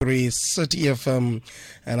City FM,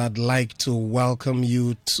 and I'd like to welcome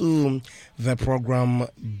you to the program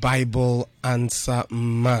Bible Answer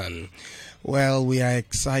Man. Well, we are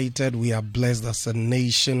excited, we are blessed as a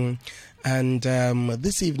nation, and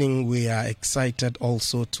this evening we are excited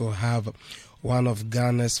also to have one of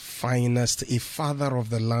Ghana's finest, a father of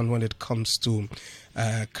the land when it comes to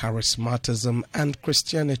charismatism and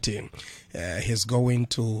Christianity. He's going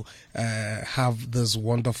to have this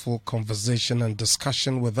wonderful conversation and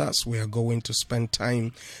discussion with us. We are going to spend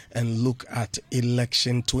time and look at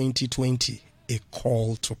Election 2020, a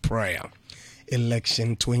call to prayer.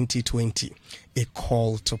 Election 2020, a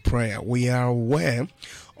call to prayer. We are aware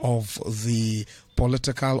of the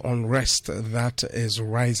political unrest that is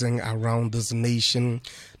rising around this nation,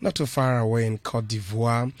 not too far away in Cote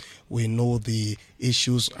d'Ivoire. We know the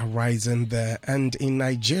issues arising there, and in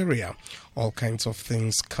Nigeria, all kinds of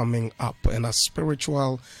things coming up. And as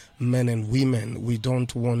spiritual men and women, we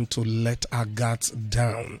don't want to let our guards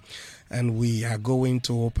down. And we are going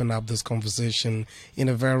to open up this conversation in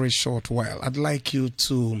a very short while. I'd like you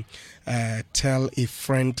to tell a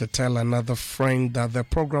friend to tell another friend that the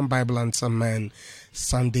program Bible Answer Man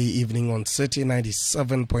Sunday evening on City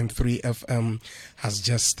 97.3 FM has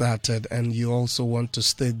just started, and you also want to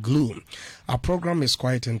stay glued. Our program is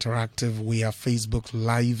quite interactive. We are Facebook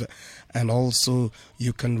Live, and also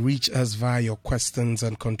you can reach us via your questions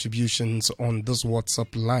and contributions on this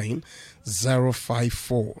WhatsApp line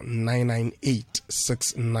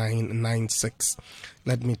 054-998-6996.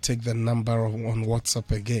 Let me take the number on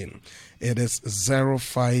WhatsApp again. It is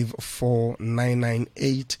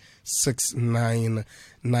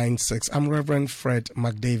 054-998-6996. I'm Reverend Fred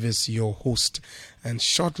McDavis, your host, and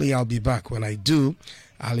shortly I'll be back. When I do,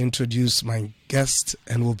 I'll introduce my guest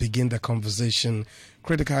and we'll begin the conversation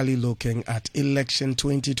critically looking at Election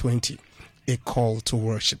 2020, a call to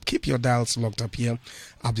worship. Keep your dials locked up here.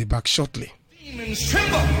 I'll be back shortly. Demons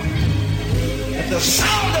tremble at the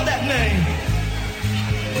sound of that name.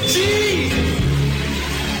 Jesus,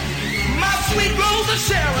 my sweet rose of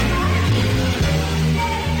Sharon,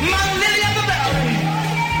 my lily of the valley.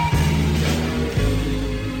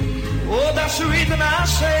 Oh, that's the reason I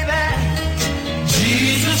say that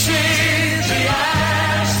Jesus is the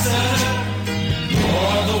answer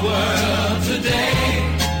for the world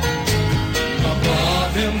today.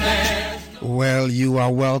 Above him there's Well, you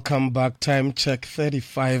are welcome back. Time check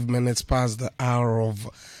 35 minutes past the hour of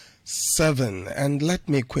 7. And let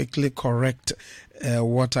me quickly correct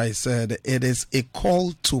what I said. It is a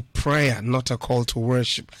call to prayer, not a call to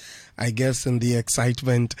worship. I guess in the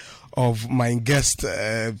excitement of my guest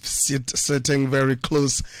sitting very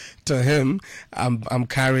close to him, I'm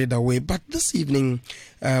carried away. But this evening,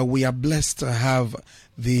 we are blessed to have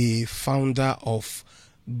the founder of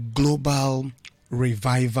Global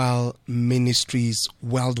Revival Ministries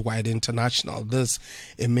Worldwide International. This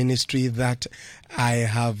a ministry that I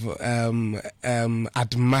have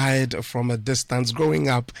admired from a distance growing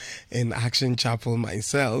up in Action Chapel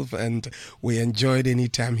myself, and we enjoyed any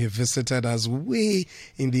time he visited us way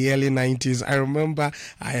in the early 90s. I remember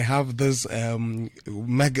I have this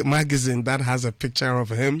magazine that has a picture of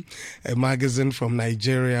him, a magazine from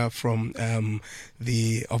Nigeria, from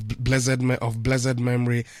of blessed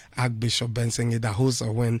memory Archbishop Benson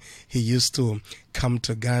Idahosa, when he used to come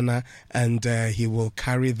to Ghana, and he will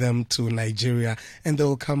carry them to Nigeria and they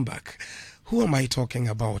will come back. Who am I talking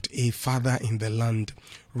about? A father in the land,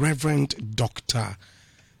 Reverend Dr.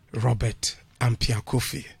 Robert Ampia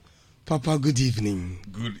Kofi. Papa, good evening.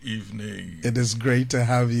 Good evening. It is great to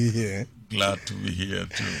have you here. Glad to be here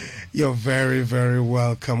too. You're very, very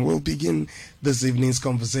welcome. We'll begin this evening's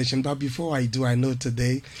conversation, but before I do, I know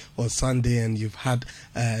today was Sunday and you've had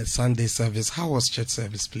Sunday service. How was church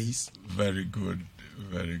service, please? Very good,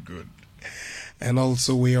 very good. And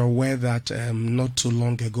also we are aware that not too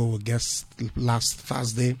long ago, I guess last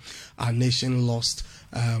Thursday, our nation lost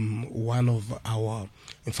one of our,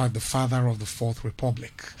 in fact, the father of the Fourth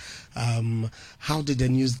Republic. How did the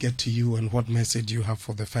news get to you, and what message do you have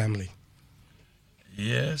for the family?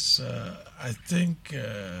 Yes, I think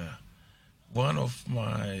one of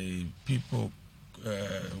my people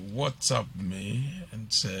WhatsApped me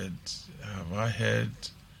and said, have I heard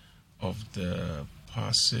of the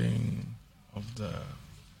passing of the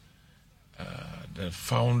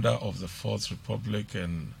founder of the Fourth Republic,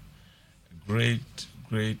 and great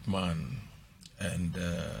man? And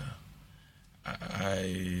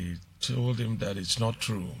I told him that it's not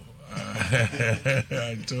true.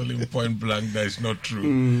 I told him point blank that it's not true,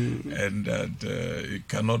 and that it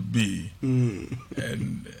cannot be.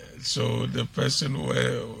 And so the person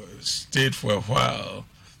stayed for a while,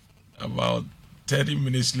 about 30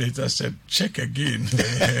 minutes later said, check again.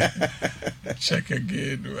 Check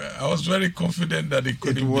again. I was very confident that it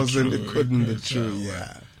couldn't be true. It couldn't be true,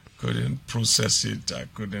 yeah. Couldn't process it. I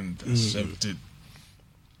couldn't accept it.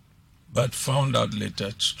 But found out later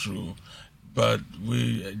it's true. But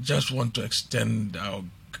we just want to extend our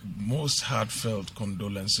most heartfelt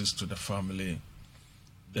condolences to the family,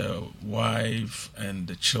 the wife and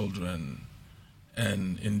the children,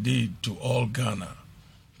 and indeed to all Ghana,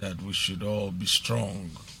 that we should all be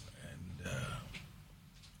strong and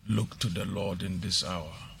look to the Lord in this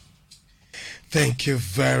hour. Thank you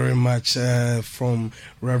very much from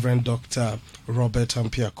Reverend Dr. Robert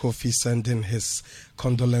Ampia Kofi, sending his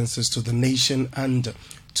condolences to the nation and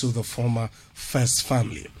to the former First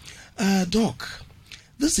family. Doc,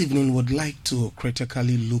 this evening would like to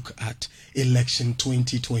critically look at election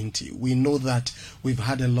 2020. We know that we've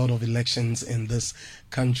had a lot of elections in this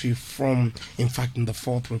country from, in fact, in the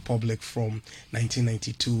Fourth Republic from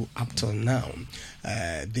 1992 up till now.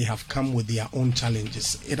 They have come with their own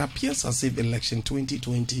challenges. It appears as if election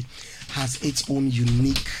 2020 has its own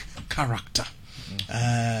unique character.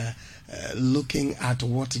 Looking at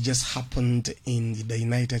what just happened in the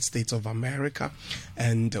United States of America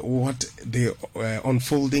and what the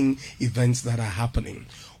unfolding events that are happening.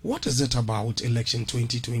 What is it about election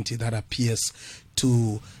 2020 that appears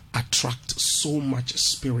to attract so much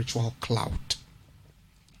spiritual clout?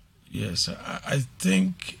 Yes, I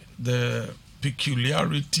think the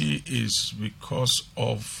peculiarity is because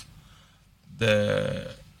of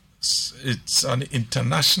it's an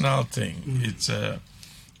international thing.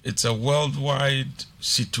 It's a worldwide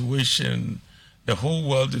situation. The whole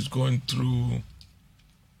world is going through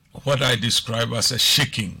what I describe as a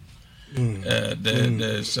shaking.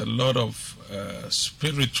 There's a lot of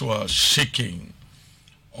spiritual shaking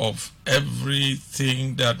of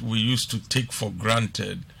everything that we used to take for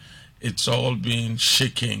granted. It's all being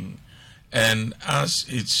shaking. And as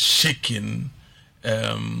it's shaking,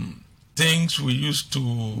 things we used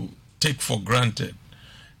to take for granted,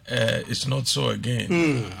 it's not so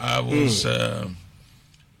again. I was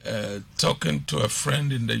talking to a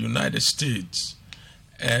friend in the United States,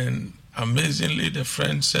 and amazingly the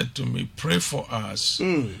friend said to me, pray for us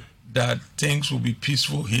that things will be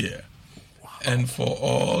peaceful here. Wow. And for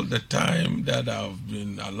all the time that I've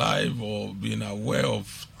been alive or been aware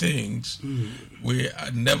of things, we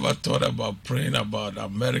never thought about praying about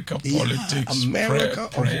America politics. America,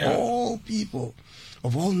 prayer. Of all people.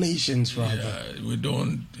 Of all nations, rather. Yeah, we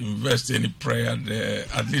don't invest any prayer there,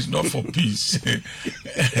 at least not for peace.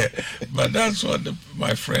 But that's what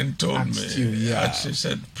my friend told me. She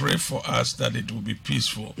said, pray for us that it will be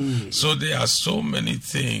peaceful. So there are so many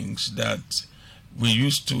things that we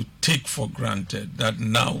used to take for granted that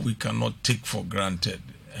now we cannot take for granted.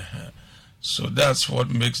 So that's what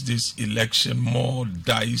makes this election more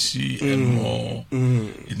dicey and more,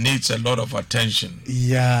 it needs a lot of attention.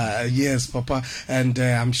 Yeah, yes, Papa. And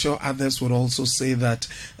I'm sure others would also say that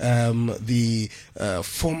the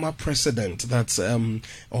former president that's on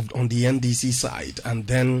the NDC side and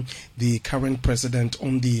then the current president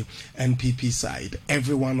on the NPP side,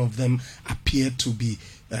 every one of them appear to be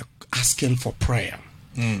asking for prayer.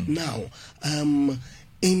 Now,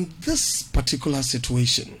 in this particular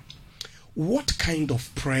situation, what kind of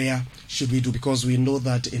prayer should we do? Because we know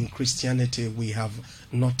that in Christianity we have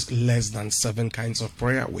not less than 7 kinds of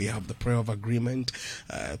prayer. We have the prayer of agreement,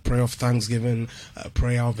 prayer of thanksgiving,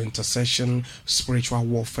 prayer of intercession, spiritual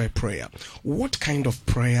warfare prayer. What kind of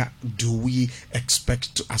prayer do we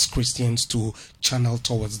expect as Christians to channel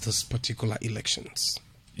towards this particular elections?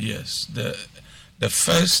 Yes, the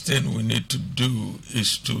first thing we need to do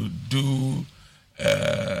is to do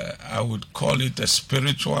I would call it a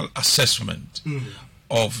spiritual assessment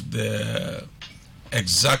of the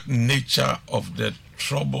exact nature of the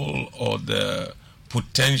trouble or the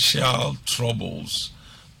potential troubles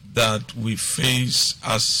that we face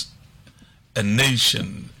as a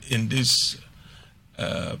nation in this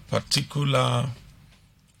particular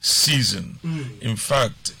season. In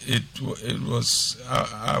fact, it was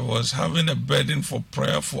I was having a burden for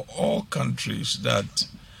prayer for all countries that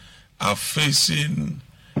are facing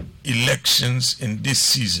elections in this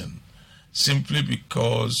season, simply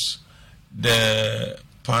because the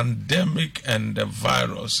pandemic and the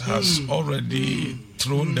virus has already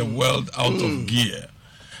thrown the world out of gear.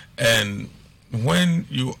 And when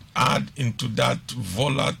you add into that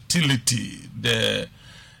volatility the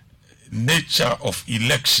nature of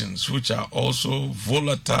elections, which are also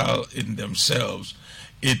volatile in themselves,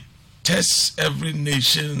 it tests every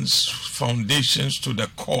nation's foundations to the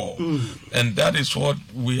core. And that is what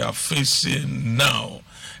we are facing now.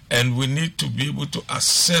 And we need to be able to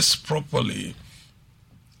assess properly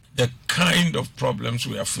the kind of problems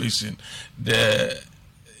we are facing.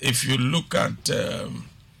 If you look at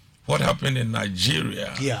what happened in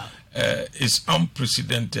Nigeria, it's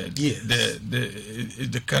unprecedented. Yes.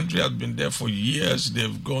 The country has been there for years.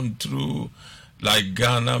 They've gone through, like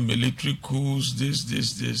Ghana, military coups,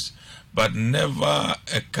 this, but never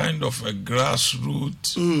a kind of a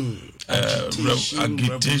grassroots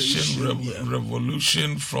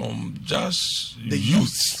revolution from just the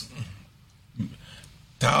youth.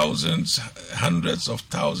 Thousands, hundreds of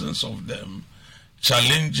thousands of them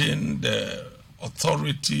challenging the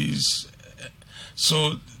authorities.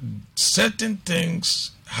 So certain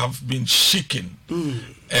things have been shaken,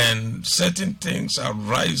 and certain things are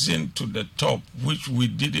rising to the top which we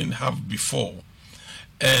didn't have before.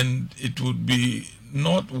 And it would be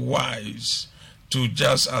not wise to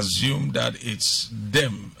just assume that it's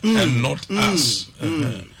them and not us.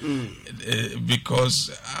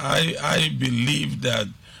 Because I believe that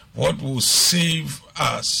what will save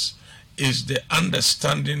us is the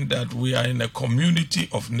understanding that we are in a community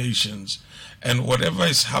of nations, and whatever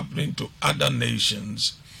is happening to other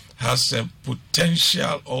nations has a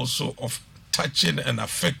potential also of touching and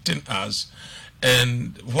affecting us.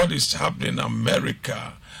 And what is happening in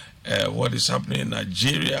America, what is happening in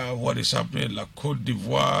Nigeria, what is happening in La Côte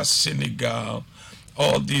d'Ivoire, Senegal,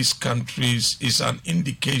 all these countries is an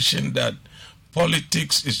indication that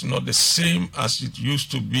politics is not the same as it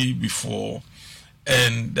used to be before,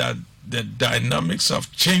 and that the dynamics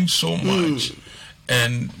have changed so much,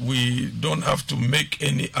 and we don't have to make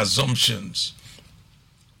any assumptions.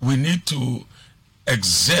 We need to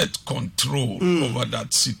exert control over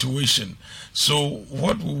that situation. So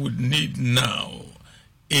what we would need now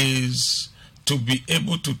is to be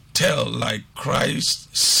able to tell, like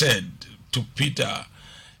Christ said to Peter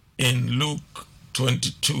in Luke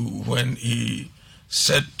 22, when he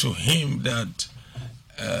said to him that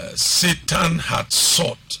Satan had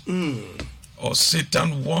sought, or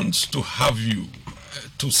Satan wants to have you,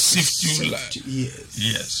 to sift you like,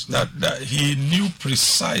 yes, that he knew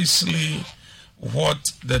precisely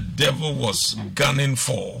what the devil was gunning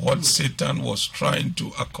for, what Satan was trying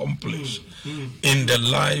to accomplish in the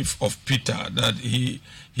life of Peter, that he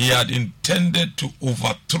had intended to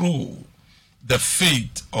overthrow the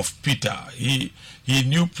faith of Peter. He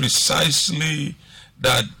knew precisely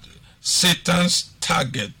that Satan's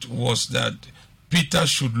target was that Peter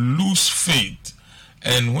should lose faith,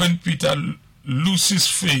 and when Peter loses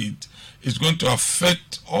faith, it's going to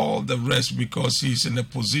affect all the rest, because he's in a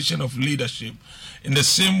position of leadership. In the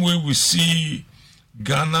same way, we see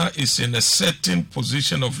Ghana is in a certain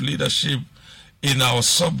position of leadership in our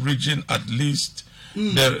sub-region, at least.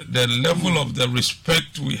 The level of the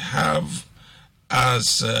respect we have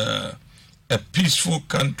as a peaceful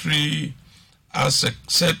country, as a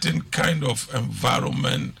certain kind of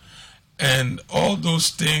environment, and all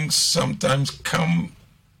those things sometimes come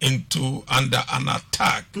under an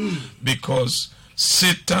attack because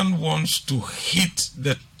Satan wants to hit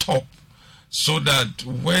the top, so that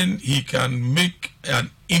when he can make an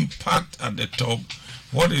impact at the top,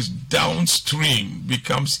 what is downstream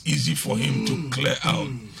becomes easy for him to clear out.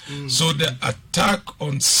 So the attack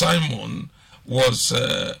on Simon was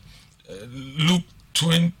Luke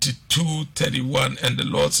 22:31, and the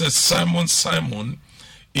Lord says, Simon, Simon,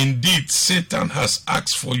 indeed Satan has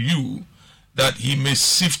asked for you, that he may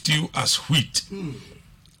sift you as wheat.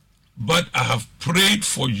 But I have prayed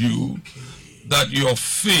for you that your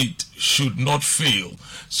faith should not fail.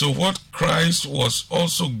 So what Christ was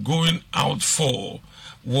also going out for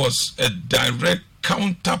was a direct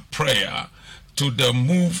counter prayer to the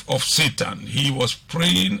move of Satan. He was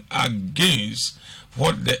praying against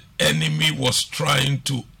what the enemy was trying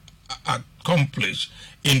to accomplish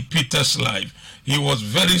in Peter's life. He was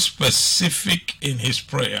very specific in his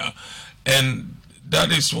prayer. And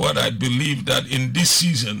that is what I believe, that in this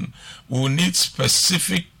season, we need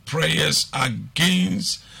specific prayers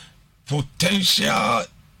against potential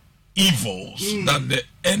evils that the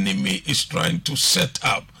enemy is trying to set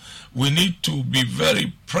up. We need to be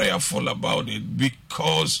very prayerful about it,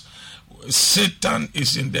 because Satan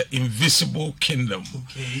is in the invisible kingdom.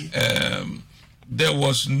 There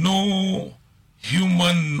was no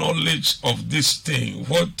human knowledge of this thing.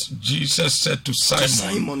 What Jesus said to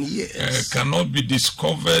Simon, cannot be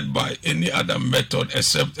discovered by any other method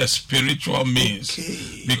except a spiritual means,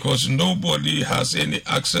 because nobody has any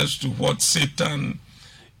access to what Satan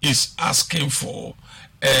is asking for,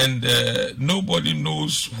 and nobody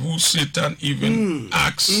knows who Satan even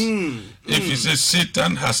asks. If he says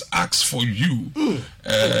Satan has asked for you,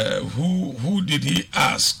 who did he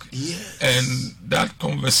ask? And that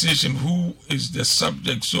conversation, who is the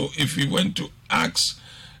subject? So if he went to ask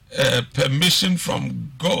permission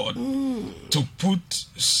from God to put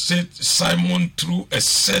Simon through a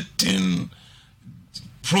certain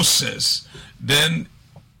process, then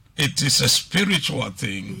it is a spiritual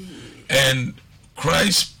thing, and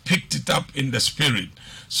Christ picked it up in the spirit.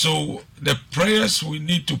 So the prayers we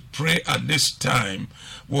need to pray at this time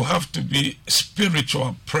will have to be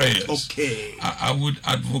spiritual prayers. Okay. I would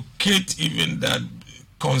advocate even that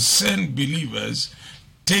concerned believers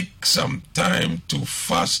take some time to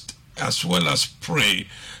fast as well as pray,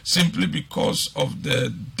 simply because of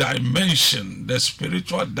the dimension, the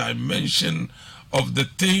spiritual dimension of the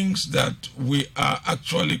things that we are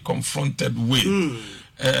actually confronted with.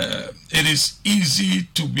 It is easy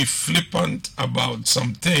to be flippant about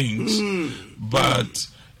some things, but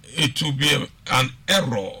it will be an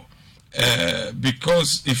error,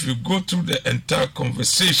 because if you go through the entire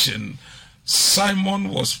conversation, Simon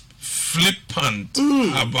was flippant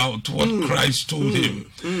about what Christ told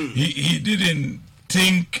him. He didn't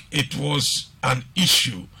think it was an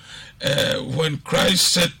issue. When Christ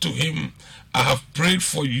said to him, I have prayed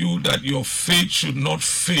for you that your faith should not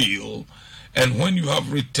fail, and when you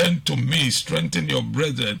have returned to me, strengthen your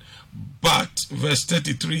brethren. But, verse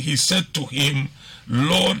 33, he said to him,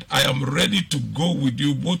 Lord, I am ready to go with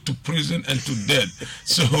you both to prison and to death.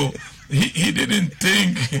 So he didn't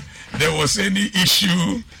think there was any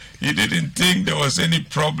issue. He didn't think there was any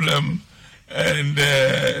problem, and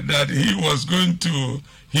that he was going to,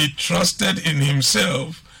 he trusted in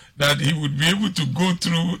himself that he would be able to go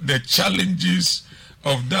through the challenges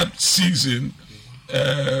of that season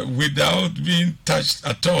without being touched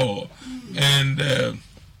at all.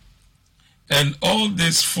 And all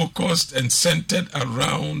this focused and centered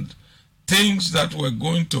around things that were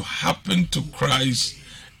going to happen to Christ,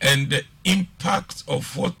 and the impact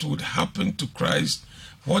of what would happen to Christ,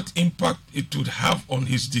 what impact it would have on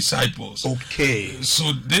his disciples. Okay.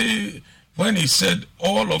 So when he said,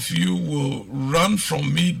 all of you will run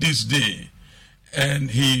from me this day,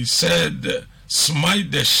 and he said,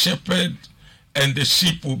 smite the shepherd and the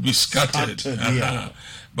sheep will be scattered. Yeah.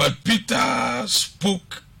 But Peter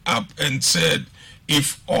spoke up and said,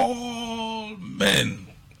 if all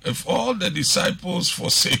the disciples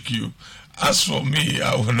forsake you, as for me,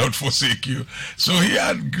 I will not forsake you. So he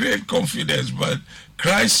had great confidence, but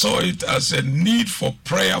Christ saw it as a need for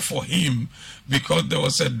prayer for him, because there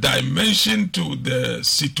was a dimension to the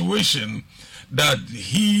situation that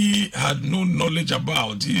he had no knowledge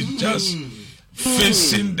about. He's just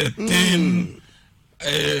facing the thing,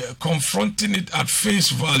 confronting it at face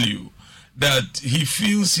value, that he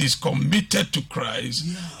feels he's committed to Christ.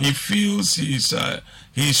 Yeah. He feels he's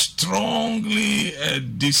strongly a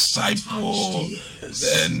disciple,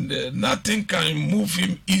 and nothing can move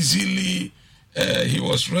him easily. He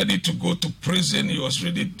was ready to go to prison. He was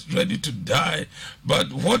ready to die.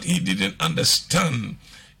 But what he didn't understand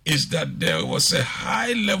is that there was a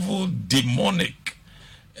high-level demonic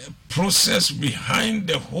process behind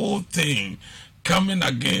the whole thing coming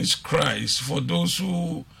against Christ. For those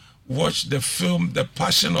who watch the film The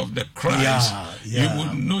Passion of the Christ, you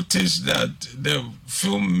would notice that the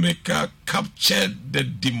filmmaker captured the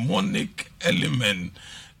demonic element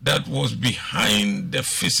that was behind the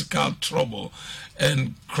physical trouble.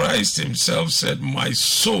 And Christ himself said, my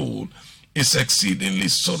soul is exceedingly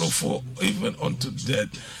sorrowful even unto death.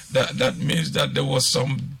 That means that there was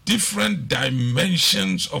some different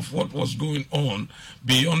dimensions of what was going on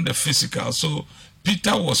beyond the physical. So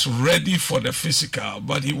Peter was ready for the physical,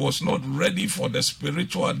 but he was not ready for the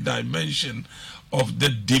spiritual dimension of the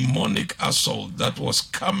demonic assault that was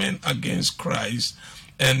coming against Christ,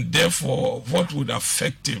 and therefore what would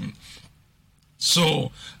affect him.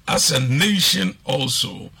 So as a nation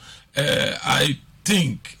also, I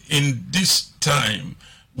think in this time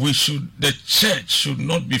the church should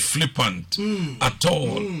not be flippant at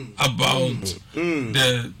all about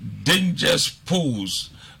the dangers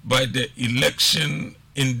posed by the election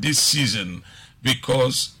in this season,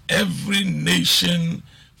 because every nation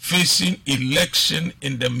facing election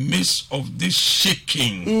in the midst of this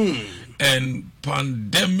shaking and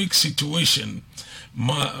pandemic situation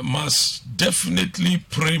must definitely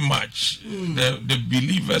pray much. The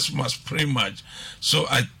believers must pray much. So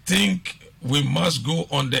I think we must go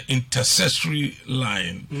on the intercessory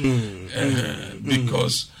line,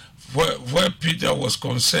 because where Peter was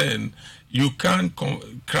concerned,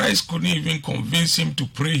 Christ couldn't even convince him to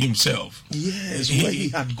pray himself. Yes, where he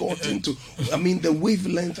had gotten to, the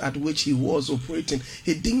wavelength at which he was operating,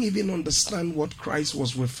 he didn't even understand what Christ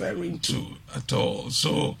was referring to at all.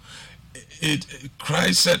 So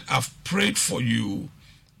Christ said, I've prayed for you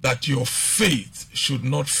that your faith should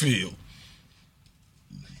not fail.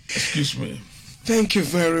 Excuse me. Thank you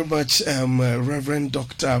very much, Reverend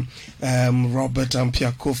Dr. Robert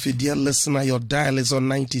Ampiah-Kofi. Dear listener, your dial is on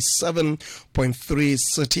 97.3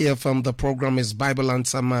 City FM. The program is Bible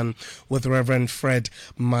Answer Man with Reverend Fred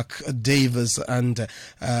McDavis. And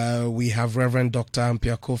we have Reverend Dr.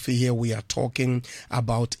 Ampiah-Kofi here. We are talking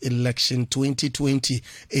about election 2020,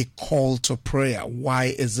 a call to prayer. Why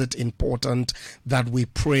is it important that we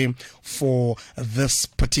pray for this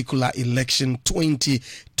particular election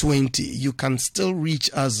 2020? You can still reach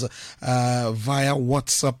us via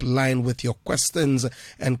WhatsApp line with your questions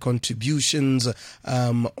and contributions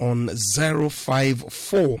on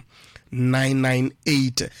 054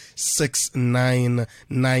 998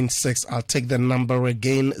 6996. I'll take the number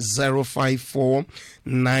again, 054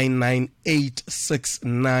 998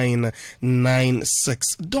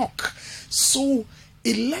 6996. Doc, so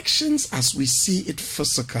elections as we see it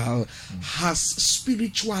physical has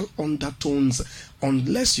spiritual undertones.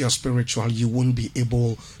 Unless you're spiritual, you won't be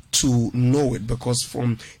able to know it, because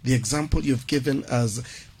from the example you've given us,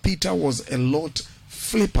 Peter was a lot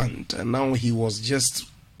flippant, and now he was just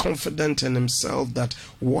confident in himself that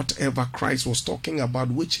whatever Christ was talking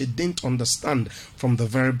about, which he didn't understand from the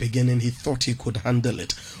very beginning, he thought he could handle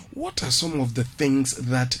it. What are some of the things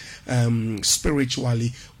that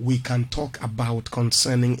spiritually we can talk about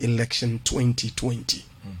concerning election 2020?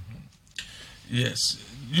 Yes,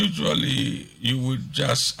 usually you would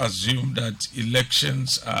just assume that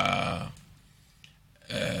elections are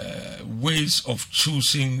ways of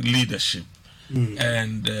choosing leadership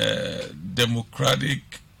and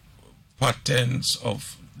democratic patterns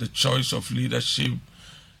of the choice of leadership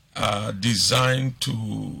are designed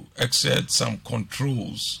to exert some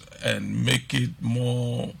controls and make it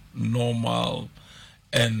more normal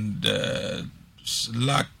and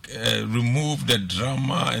remove the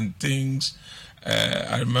drama and things.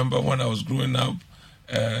 I remember when I was growing up,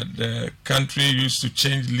 the country used to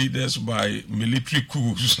change leaders by military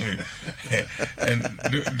coups, and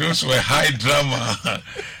those were high drama.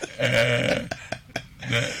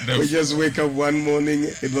 We just wake up one morning,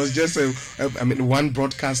 it was just one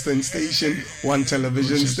broadcasting station, one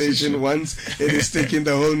television station. Once it is taken,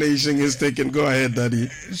 the whole nation is taken. Go ahead, Daddy.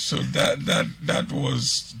 So that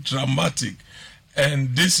was dramatic,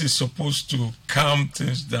 and this is supposed to calm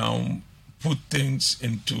things down, put things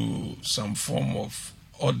into some form of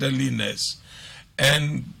orderliness,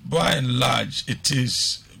 and by and large it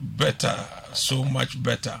is better, so much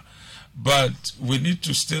better. But we need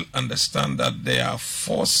to still understand that there are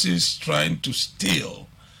forces trying to still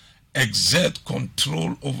exert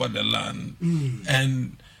control over the land.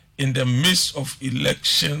 And in the midst of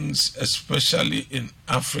elections, especially in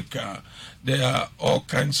Africa, there are all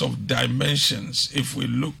kinds of dimensions. If we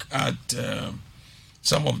look at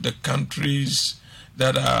some of the countries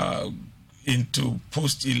that are into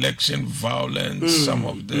post-election violence, some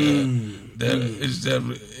of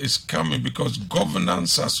is coming because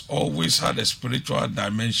governance has always had a spiritual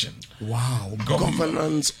dimension. Wow,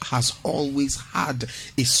 governance has always had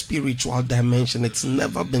a spiritual dimension. It's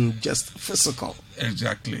never been just physical.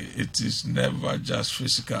 Exactly, it is never just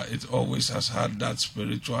physical. It always has had that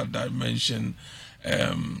spiritual dimension.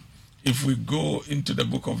 If we go into the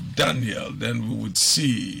book of Daniel, then we would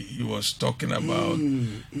see he was talking about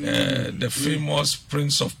the famous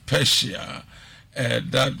Prince of Persia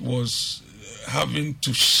that was having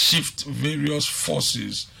to shift various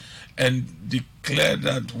forces and declare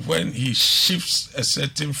that when he shifts a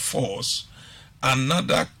certain force,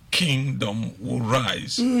 another kingdom will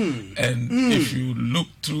rise. And if you look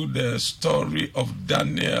through the story of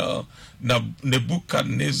Daniel,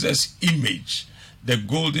 Nebuchadnezzar's image, the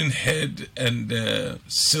golden head and the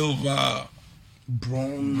silver,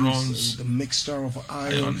 bronze, the mixture of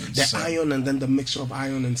iron and then the mixture of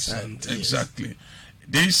iron and sand. Exactly. Yes.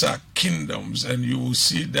 These are kingdoms, and you will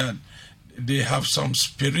see that they have some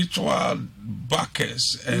spiritual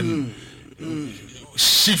backers, and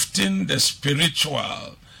shifting the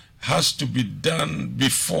spiritual has to be done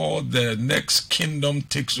before the next kingdom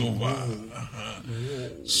takes over.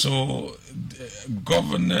 So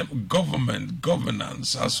governance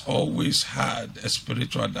has always had a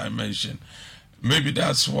spiritual dimension. Maybe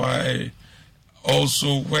that's why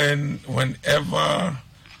also whenever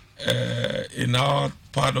in our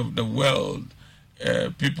part of the world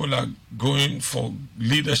people are going for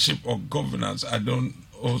leadership or governance, I don't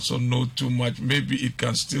also know too much. Maybe it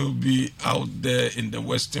can still be out there in the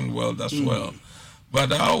Western world as well.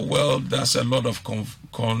 But our world does a lot of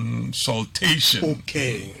consultation.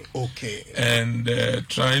 Okay. And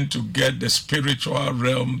trying to get the spiritual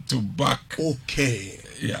realm to back. Okay.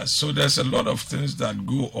 Yeah, so there's a lot of things that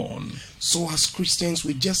go on. So as Christians,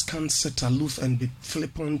 we just can't sit aloof and be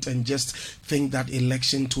flippant and just think that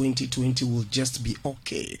election 2020 will just be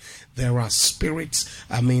okay. There are spirits,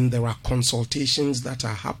 there are consultations that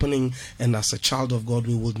are happening, and as a child of God,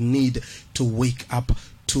 we would need to wake up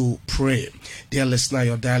to pray. Dear listener,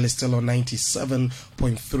 your dial is still on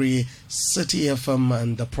 97.3 City FM,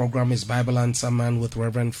 and the program is Bible Answer Man with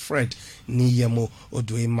Reverend Fred Niyamo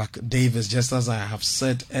Odwe McDavis. Just as I have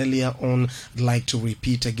said earlier on, I'd like to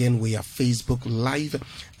repeat again, we are Facebook Live,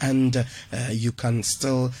 and you can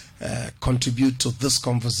still contribute to this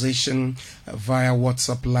conversation via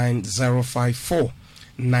WhatsApp line 054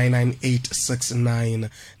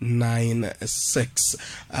 9986996.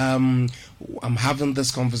 I'm having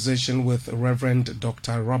this conversation with Reverend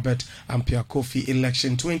Dr. Robert Ampia Kofi.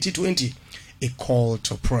 Election 2020, a call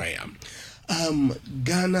to prayer.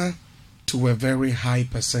 Ghana, to a very high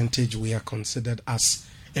percentage, we are considered as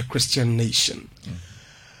a Christian nation.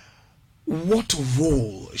 What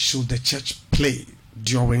role should the church play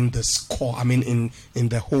during this call? In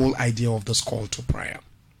the whole idea of this call to prayer?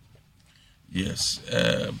 Yes.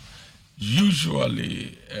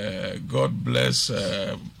 Usually, God bless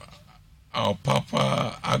our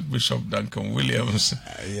Papa, Archbishop Duncan Williams.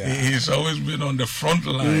 He's always been on the front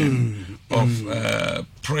line of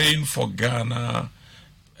praying for Ghana,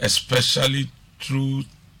 especially through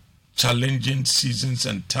challenging seasons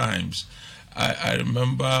and times. I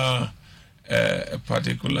remember a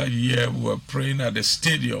particular year we were praying at the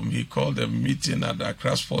stadium. He called a meeting at the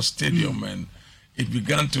Accra Sports Stadium, and it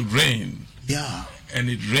began to rain. Yeah. And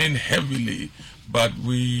it rained heavily, but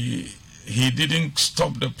he didn't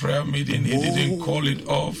stop the prayer meeting. He didn't call it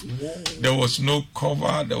off. There was no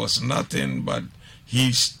cover. There was nothing, but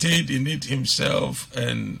he stayed in it himself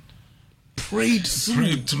and prayed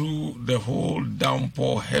through the whole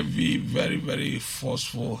downpour, heavy, very, very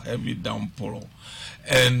forceful, heavy downpour.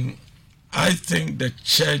 And I think the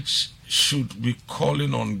church should be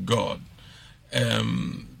calling on God.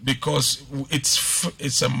 Because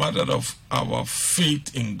it's a matter of our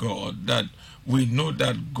faith in God, that we know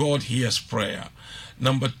that God hears prayer.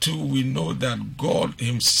 Number two, we know that God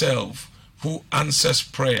himself, who answers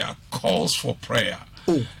prayer, calls for prayer.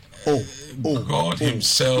 God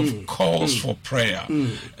himself calls for prayer,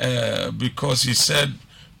 because he said,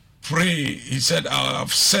 pray. He said, I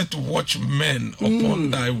have set watchmen upon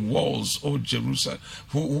thy walls, O Jerusalem,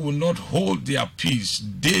 who will not hold their peace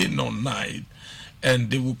day nor night,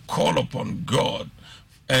 and they will call upon God.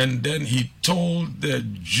 And then he told the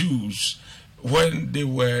Jews when they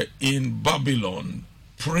were in Babylon,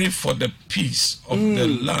 pray for the peace of the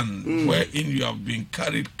land wherein you have been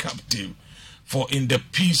carried captive, for in the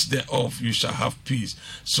peace thereof you shall have peace.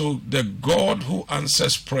 So the God who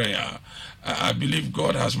answers prayer, I believe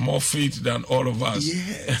God has more faith than all of us.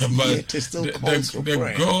 Yes, but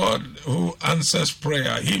the God who answers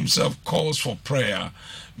prayer, he himself calls for prayer,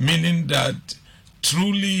 meaning that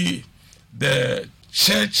truly the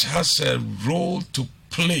church has a role to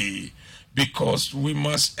play, because we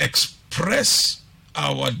must express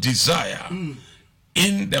our desire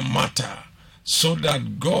in the matter so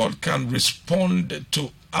that God can respond to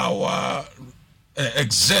our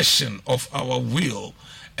exertion of our will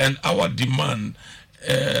and our demand.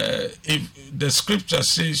 If the scripture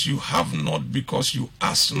says you have not because you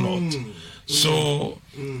ask not. So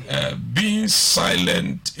being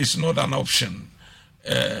silent is not an option.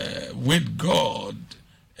 With God,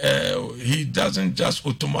 he doesn't just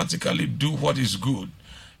automatically do what is good.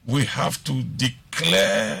 We have to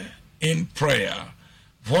declare in prayer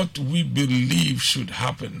what we believe should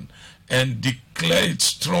happen and declare it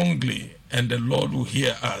strongly, and the Lord will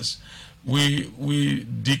hear us. We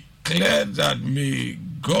declare that may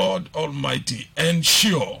God Almighty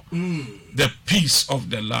ensure the peace of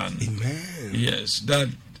the land. Amen. Yes, that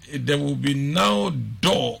there will be now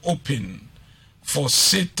door open for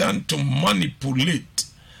Satan to manipulate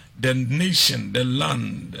the nation, the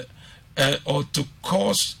land, or to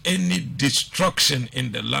cause any destruction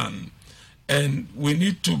in the land. And we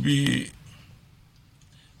need to be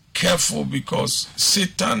careful, because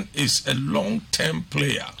Satan is a long-term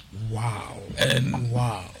player. Wow. And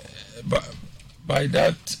by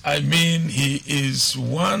that I mean he is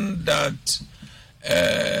one that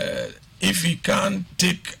if he can't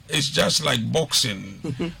take, it's just like boxing.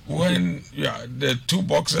 When the two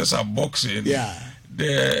boxers are boxing,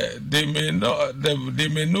 they may know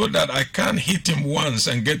that I can't hit him once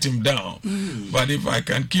and get him down, but if I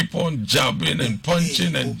can keep on jabbing and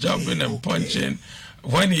punching and jabbing and punching,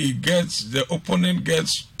 when the opponent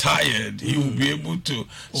gets tired, he will be able to.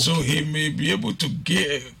 So he may be able to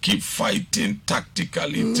keep fighting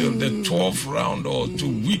tactically till the 12th round or to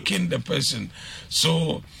weaken the person.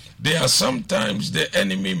 So there are sometimes the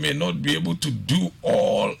enemy may not be able to do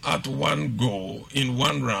all at one go in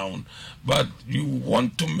one round, but you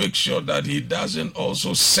want to make sure that he doesn't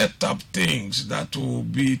also set up things that will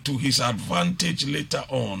be to his advantage later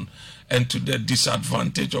on and to the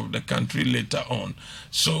disadvantage of the country later on.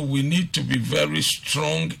 So we need to be very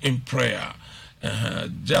strong in prayer.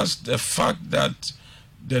 Just the fact that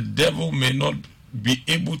the devil may not be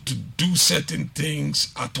able to do certain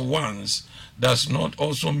things at once does not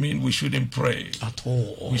also mean we shouldn't pray at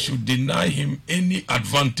all. We should deny him any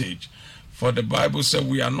advantage. For the Bible says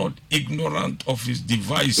we are not ignorant of his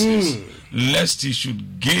devices, lest he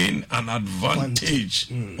should gain an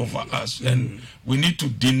advantage over us. And we need to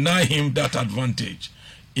deny him that advantage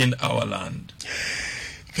in our land.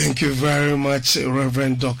 Thank you very much,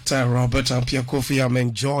 Reverend Dr. Robert Ampia Kofi. I'm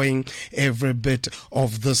enjoying every bit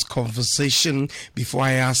of this conversation. Before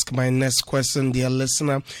I ask my next question, dear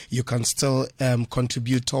listener, you can still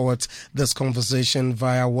contribute towards this conversation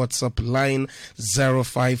via WhatsApp line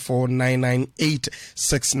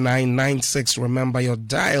 0549986996. Remember, your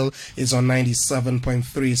dial is on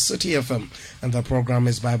 97.3 City FM, and the program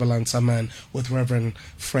is Bible Answer Man with Reverend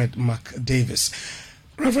Fred McDavis.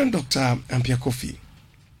 Reverend Dr. Ampia Kofi,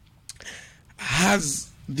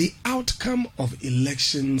 has the outcome of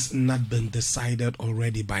elections not been decided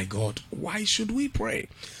already by God? Why should we pray?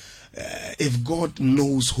 If God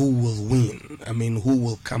knows who will win, who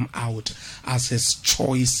will come out as his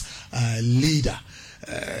choice leader,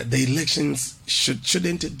 the elections,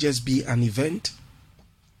 shouldn't it just be an event?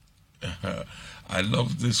 I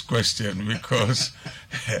love this question because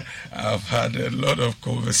I've had a lot of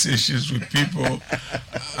conversations with people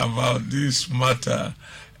about this matter.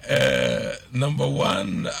 Number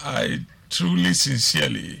one, I truly,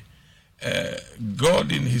 sincerely,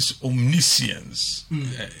 God in his omniscience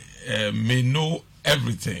may know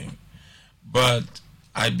everything, but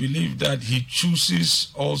I believe that he chooses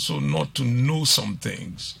also not to know some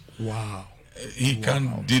things. Wow. He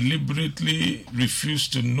can deliberately refuse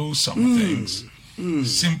to know some things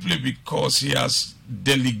simply because he has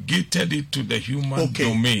delegated it to the human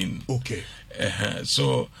domain. Okay.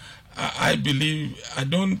 So I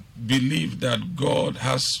don't believe that God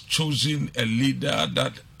has chosen a leader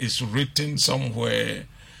that is written somewhere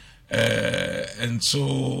and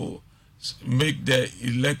so make the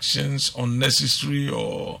elections unnecessary,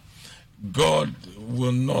 or God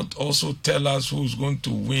will not also tell us who's going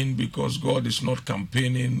to win because God is not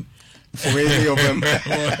campaigning for any of them.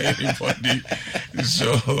 For anybody.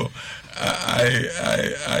 So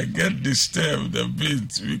I get disturbed a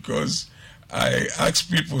bit because I ask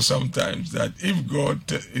people sometimes that if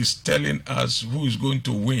God is telling us who is going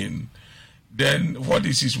to win, then what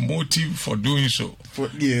is his motive for doing so?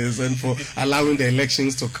 Yes, and for allowing the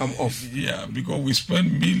elections to come off. Yeah, because we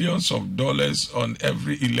spend millions of dollars on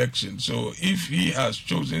every election. So if he has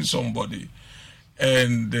chosen somebody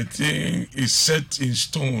and the thing is set in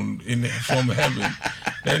stone from heaven,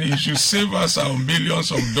 then he should save us our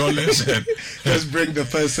millions of dollars and just bring the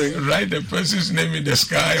person, write the person's name in the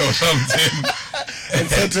sky or something, and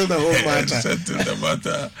settle the whole matter. Settle the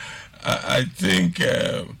matter. I think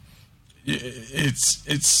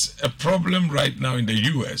it's a problem right now in the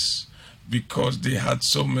U.S. because they had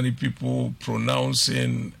so many people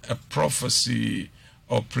pronouncing a prophecy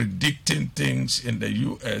or predicting things in the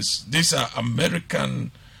U.S. These are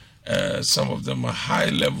American, some of them are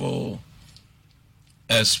high-level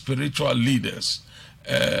spiritual leaders.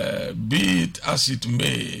 Be it as it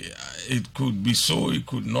may, it could be so, it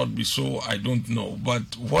could not be so, I don't know.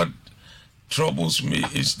 But what troubles me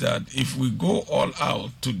is that if we go all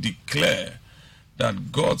out to declare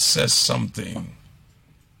that God says something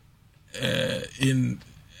in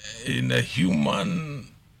a human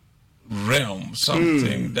realm,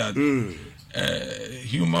 something that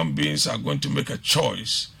human beings are going to make a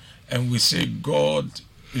choice, and we say God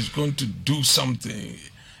is going to do something,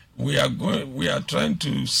 we are trying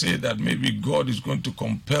to say that maybe God is going to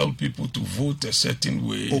compel people to vote a certain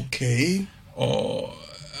way. Okay. Or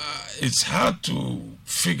it's hard to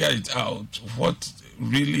figure it out what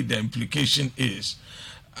really the implication is.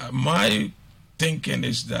 My thinking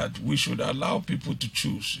is that we should allow people to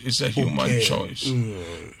choose. It's a human choice.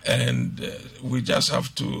 And we just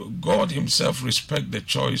have to, God himself respect the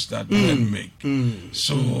choice that men make.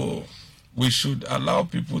 So we should allow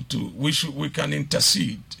people to, we can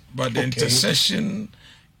intercede, but the Okay. intercession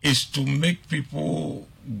is to make people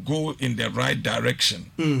go in the right direction.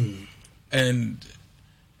 And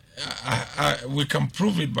we can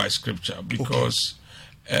prove it by scripture, because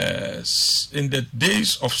in the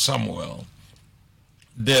days of Samuel,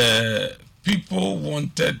 the people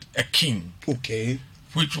wanted a king, Okay.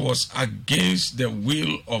 which was against the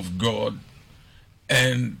will of God,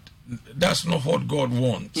 and that's not what God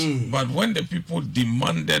wants. But when the people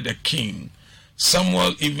demanded a king,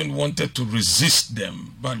 Samuel even wanted to resist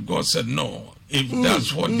them, but God said, no, if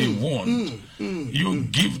that's what they want, you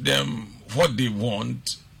give them what they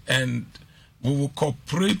want, and we will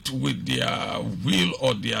cooperate with their will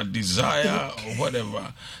or their desire or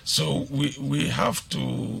whatever. So we have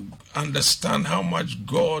to understand how much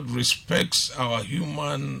God respects our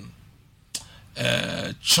human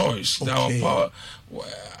choice, our Okay. power,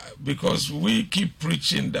 because we keep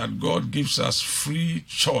preaching that God gives us free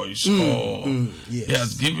choice, or yes. He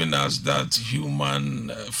has given us that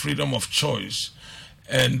human freedom of choice,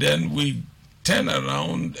 and then we turn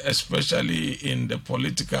around, especially in the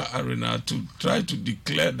political arena, to try to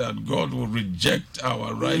declare that God will reject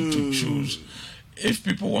our right to choose. If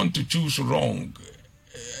people want to choose wrong,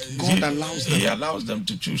 God allows them. He allows them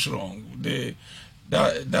to choose wrong.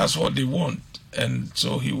 That's what they want, and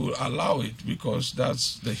so He will allow it, because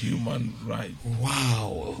that's the human right.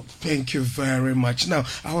 Wow, thank you very much. Now,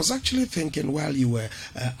 I was actually thinking while you were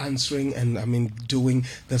answering and doing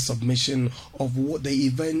the submission of what the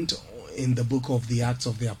event in the book of the Acts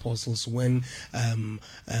of the Apostles, when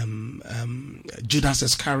Judas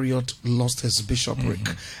Iscariot lost his bishopric,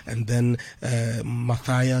 and then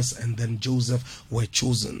Matthias and then Joseph were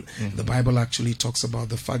chosen. The Bible actually talks about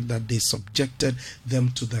the fact that they subjected them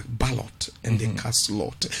to the ballot and they cast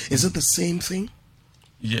lot. Is it the same thing?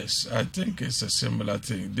 Yes, I think it's a similar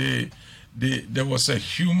thing. There was a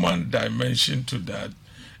human dimension to that,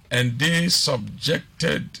 and they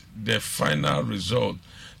subjected the final result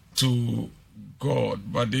to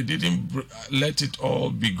God, but they didn't let it all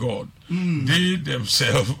be God. They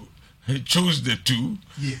themselves chose the two,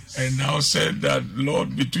 Yes. and now said that,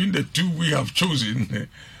 Lord, between the two we have chosen,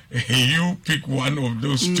 you pick one of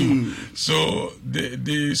those two. So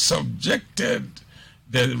they subjected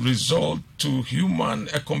the result to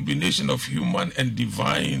a combination of human and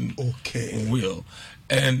divine Okay. will.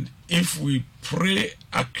 And if we pray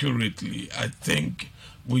accurately, I think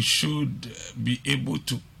we should be able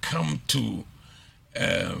to come to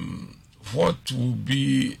what will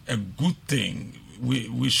be a good thing.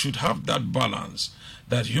 We should have that balance,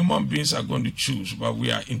 that human beings are going to choose, but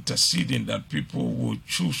we are interceding that people will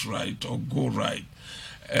choose right or go right.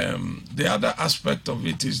 The other aspect of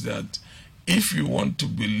it is that if you want to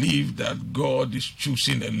believe that God is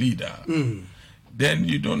choosing a leader, then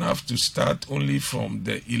you don't have to start only from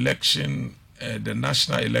the election, the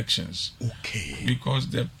national elections, Okay. because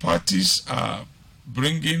the parties are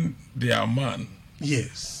bringing their man.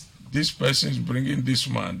 Yes. This person is bringing this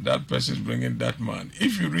man, that person is bringing that man.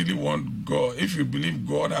 If you really want God, if you believe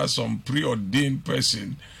God has some preordained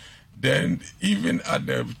person, then even at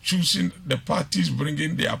the choosing, the parties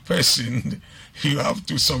bringing their person, you have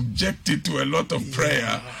to subject it to a lot of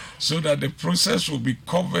prayer, so that the process will be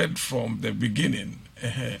covered from the beginning.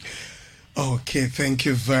 Okay, thank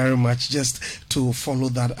you very much. Just to follow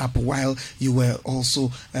that up, while you were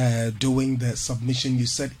also doing the submission, you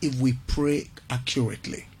said if we pray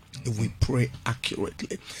accurately. If we pray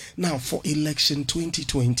accurately. Now, for election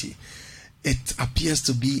 2020, it appears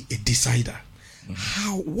to be a decider.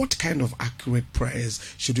 What kind of accurate prayers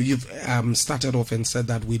should we? You've started off and said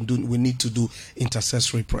that we need to do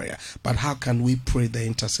intercessory prayer, but how can we pray the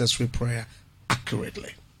intercessory prayer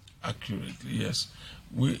accurately? Accurately, yes.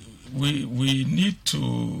 We need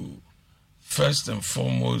to first and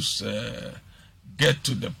foremost get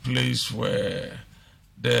to the place where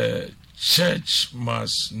the church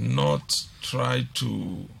must not try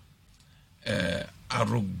to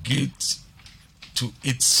arrogate to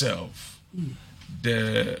itself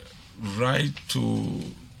the right to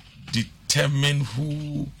determine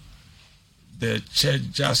who the church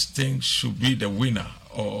just thinks should be the winner.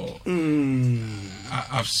 Or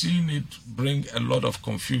I've seen it bring a lot of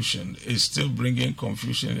confusion. It's still bringing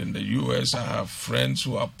confusion in the U.S. I have friends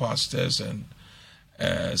who are pastors, and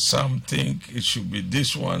some think it should be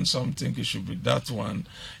this one, some think it should be that one.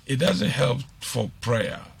 It doesn't help for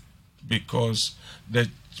prayer, because the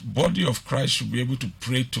body of Christ should be able to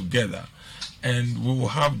pray together, and we will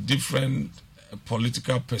have different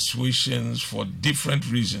political persuasions for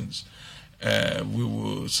different reasons.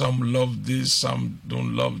 Some love this, some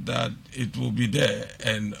don't love that. It will be there,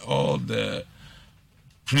 and all the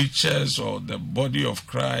preachers or the body of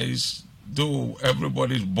Christ, though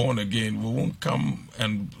everybody is born again, we won't come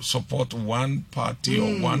and support one party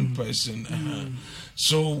or one person.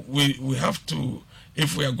 So we have to,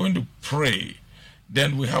 if we are going to pray,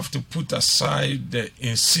 then we have to put aside the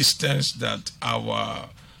insistence that our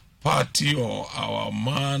party or our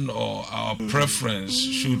man or our preference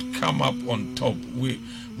should come up on top. We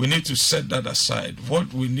need to set that aside.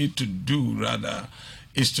 What we need to do rather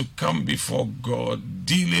is to come before God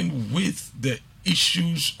dealing with the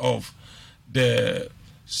issues of the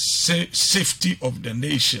safety of the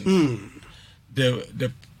nation,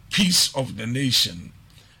 the peace of the nation,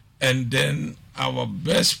 and then our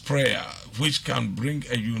best prayer, which can bring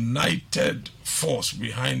a united force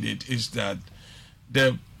behind it, is that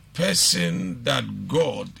the person that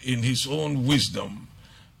God, in his own wisdom,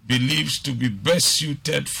 believes to be best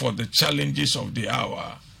suited for the challenges of the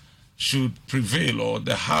hour should prevail, or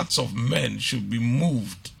the hearts of men should be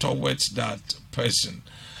moved towards that person.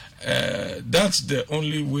 That's the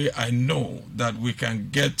only way I know that we can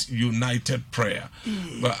get united prayer.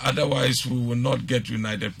 But otherwise, we will not get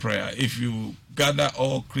united prayer. If you gather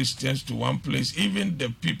all Christians to one place, even the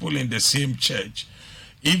people in the same church,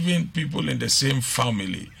 even people in the same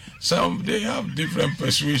family, some they have different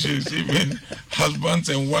persuasions, even husbands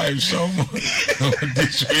and wives, some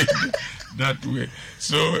this way, that way.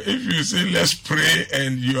 So if you say let's pray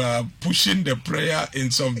and you are pushing the prayer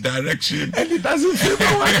in some direction and it doesn't feel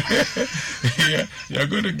yeah, you're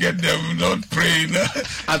going to get them not praying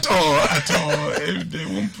at all if they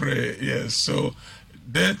won't pray. Yes, so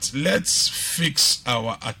let's fix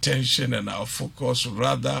our attention and our focus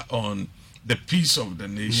rather on the peace of the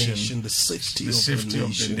nation, the safety of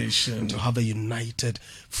the nation, and to have a united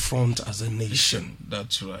front as a nation.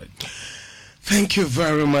 That's right. Thank you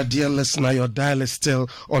very much, dear listener. Your dial is still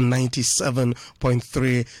on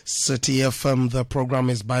 97.3 City FM. The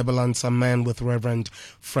program is Bible Answer Man with Reverend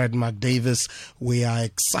Fred McDavis. We are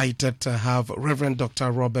excited to have Reverend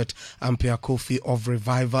Dr. Robert Ampia Kofi of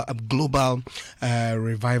Global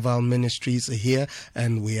Revival Ministries here,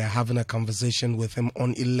 and we are having a conversation with him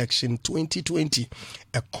on election 2020,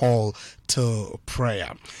 a call to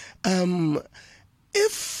prayer.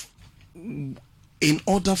 In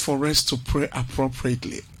order for us to pray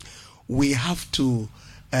appropriately, we have to,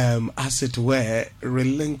 as it were,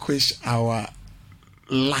 relinquish our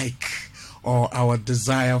like or our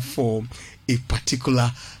desire for a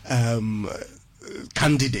particular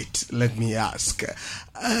candidate, let me ask.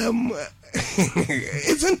 Isn't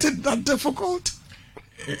it that difficult?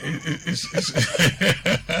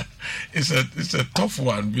 It's a tough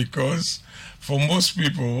one, because for most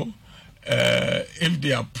people, if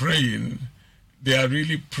they are praying, they are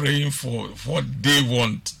really praying for what they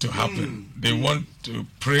want to happen. They want to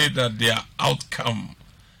pray that their outcome,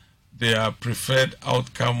 their preferred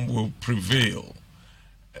outcome, will prevail.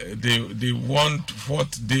 They want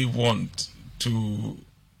what they want to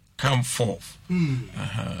come forth.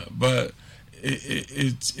 But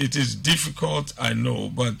it is difficult, I know,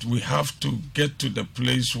 but we have to get to the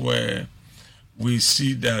place where we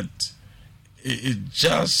see that it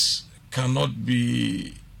just cannot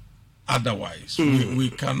be otherwise. We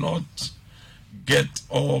cannot get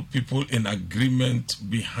all people in agreement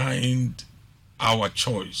behind our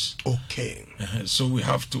choice. Okay. So we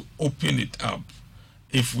have to open it up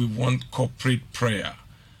if we want corporate prayer.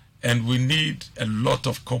 And we need a lot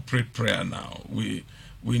of corporate prayer now. We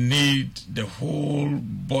need the whole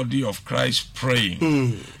body of Christ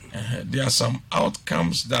praying. There are some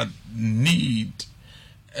outcomes that need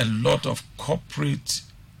a lot of corporate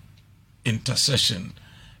intercession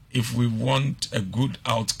if we want a good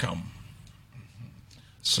outcome.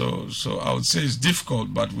 So I would say it's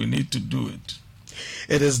difficult, but we need to do it.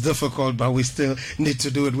 It is difficult, but we still need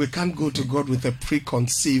to do it. We can't go to God with a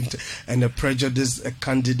preconceived and a prejudiced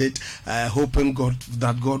candidate, hoping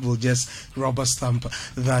that God will just rubber stamp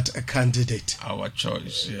that candidate. Our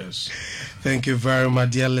choice, yes. Thank you very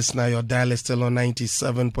much, dear listener. Your dial is still on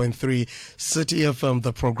 97.3 City FM.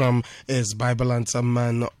 The program is Bible Answer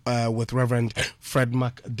Man with Reverend Fred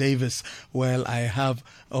McDavis. Well, I have,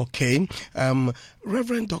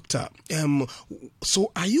 Reverend Doctor,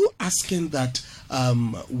 so are you asking that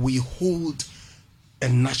we hold a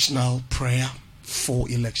national prayer for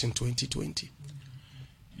election 2020?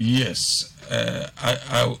 Yes,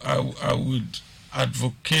 I would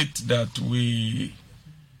advocate that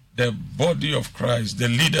the body of Christ, the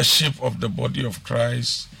leadership of the body of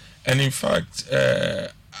Christ, and in fact,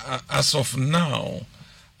 as of now,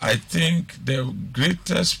 I think the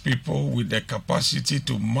greatest people with the capacity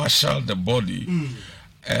to marshal the body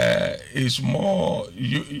is more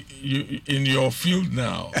you in your field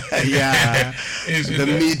now. Yeah, Is the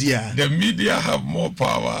media. The media have more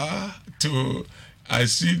power to. I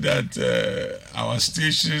see that our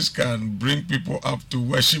stations can bring people up to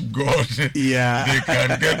worship God. Yeah, they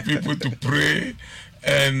can get people to pray,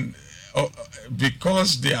 and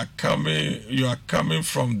because they are coming, you are coming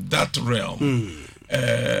from that realm.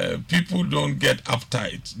 People don't get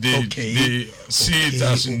uptight. They see it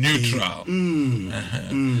as neutral.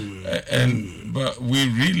 But we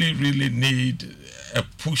really need a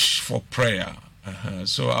push for prayer.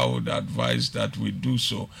 So I would advise that we do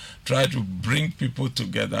so. Try to bring people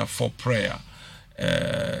together for prayer.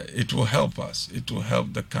 It will help us. It will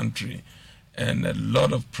help the country. And a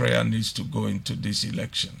lot of prayer needs to go into this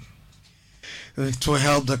election. To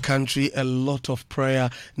help the country, a lot of prayer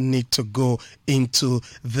need to go into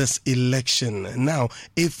this election. Now,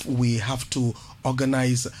 if we have to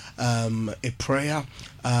organize a prayer,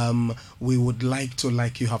 we would like to,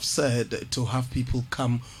 like you have said, to have people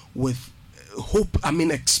come with hope,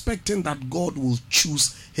 expecting that God will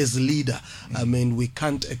choose his leader. We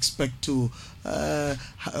can't expect to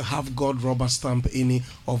have God rubber stamp any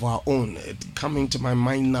of our own. Coming to my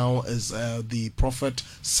mind now is the prophet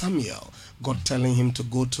Samuel. God telling him to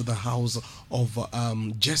go to the house of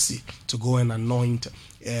Jesse to go and anoint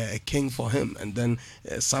a king for him. And then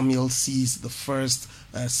Samuel sees the first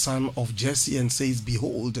son of Jesse and says,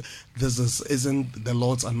 behold, isn't the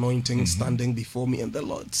Lord's anointing standing before me? And the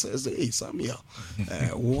Lord says, hey, Samuel,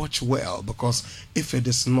 watch well, because if it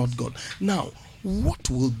is not God. Now, what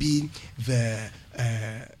will be the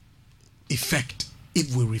effect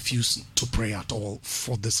if we refuse to pray at all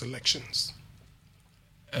for these elections?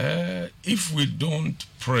 If we don't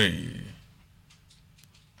pray,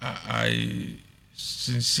 I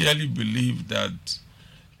sincerely believe that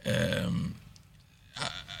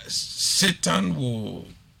Satan will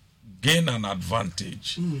gain an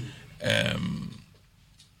advantage.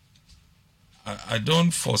 I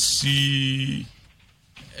don't foresee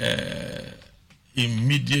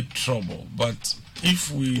immediate trouble, but if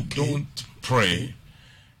we don't pray,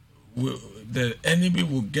 the enemy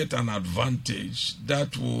will get an advantage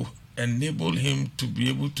that will enable him to be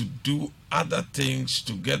able to do other things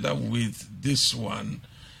together with this one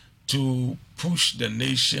to push the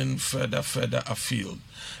nation further afield.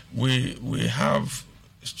 We have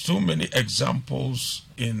so many examples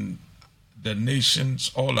in the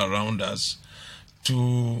nations all around us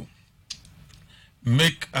to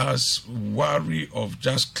make us wary of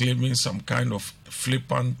just claiming some kind of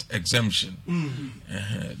flippant exemption.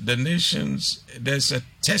 The nations, there's a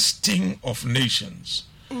testing of nations,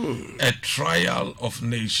 a trial of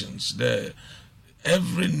nations.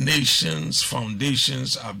 Every nation's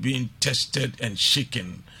foundations are being tested and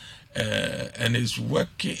shaken, and is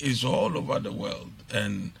all over the world.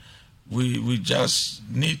 And we just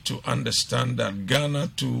need to understand that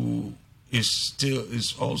Ghana too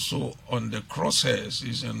is also on the crosshairs,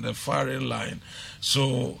 is on the firing line.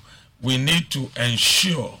 So we need to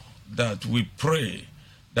ensure that we pray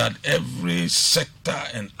that every sector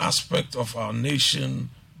and aspect of our nation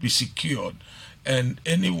be secured, and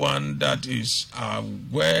anyone that is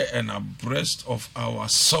aware and abreast of our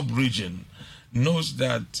sub-region knows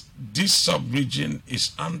that this sub-region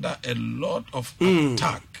is under a lot of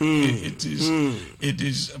attack. It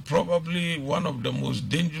is probably one of the most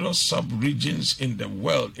dangerous sub-regions in the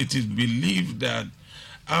world. It is believed that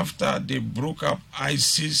after they broke up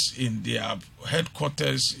ISIS in their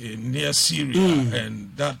headquarters near Syria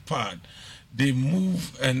and that part, they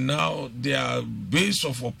move, and now their base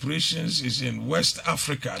of operations is in West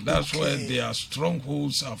Africa. That's where their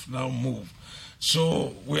strongholds have now moved.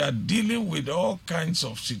 So we are dealing with all kinds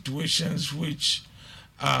of situations which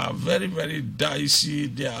are very, very dicey.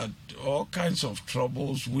 There are all kinds of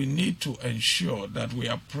troubles. We need to ensure that we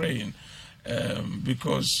are praying,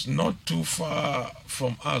 because not too far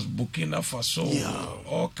from us, Burkina Faso,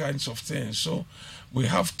 all kinds of things. So we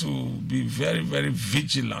have to be very, very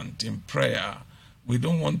vigilant in prayer. We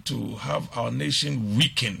don't want to have our nation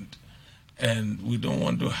weakened, and we don't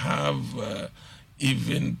want to have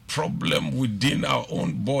even problem within our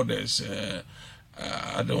own borders.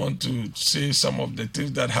 I don't want to say some of the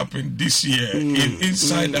things that happened this year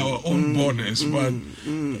inside our own borders, but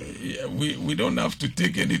we don't have to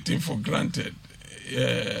take anything for granted.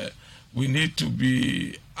 We need to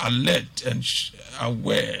be alert and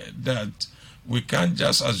aware that we can't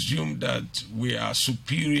just assume that we are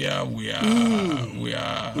superior, we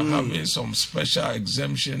are having some special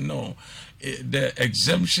exemption. No. The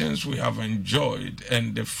exemptions we have enjoyed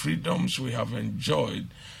and the freedoms we have enjoyed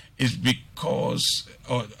is because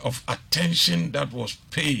of attention that was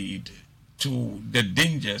paid to the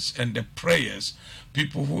dangers and the prayers,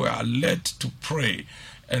 people who are led to pray.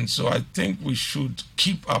 And so I think we should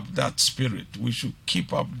keep up that spirit. We should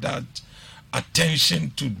keep up that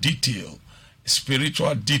attention to detail,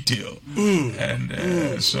 spiritual detail.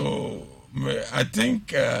 And so I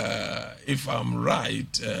think if I'm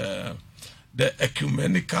right, the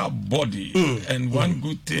ecumenical body, and one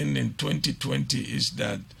good thing in 2020 is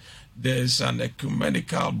that there's an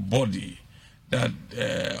ecumenical body that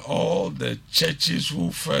all the churches who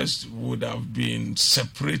first would have been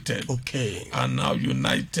separated are now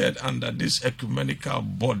united under this ecumenical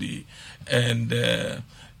body. And the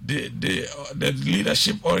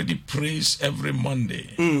leadership already prays every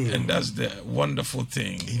Monday, and that's the wonderful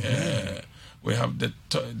thing. We have the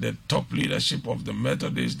top leadership of the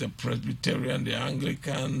Methodist, the Presbyterian, the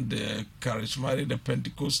Anglican, the Charismatic, the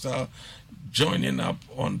Pentecostal, joining up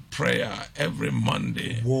on prayer every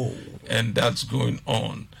Monday. Whoa. And that's going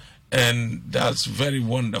on. And that's very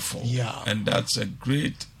wonderful. Yeah. And that's a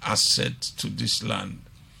great asset to this land.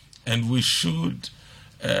 And we should,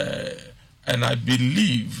 and I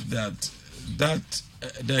believe that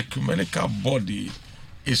the ecumenical body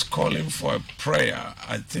is calling for a prayer.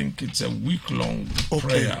 I think it's a week-long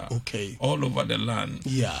prayer all over the land.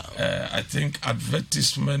 Yeah. I think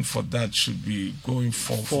advertisement for that should be going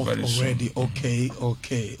forth very already. soon. Okay.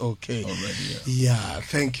 Already, Yeah,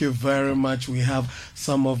 thank you very much. We have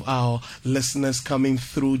some of our listeners coming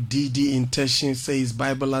through. Didi Intention says,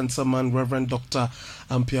 Bible Answer Man, Reverend Dr.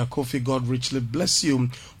 Ampia Kofi, God richly bless you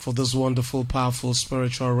for this wonderful, powerful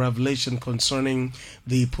spiritual revelation concerning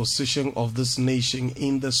the position of this nation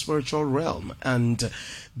in the spiritual realm, and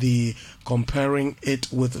the comparing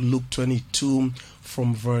it with Luke 22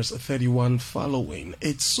 from verse 31 following.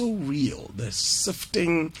 It's so real. The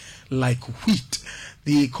sifting like wheat.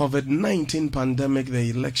 The COVID-19 pandemic, the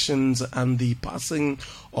elections, and the passing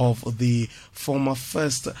of the former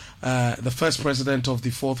first president of the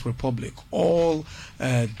Fourth Republic, all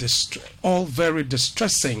very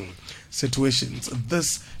distressing situations.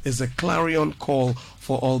 This is a clarion call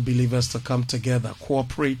for all believers to come together,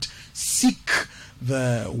 cooperate, seek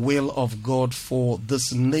the will of God for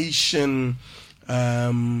this nation.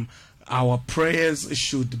 Our prayers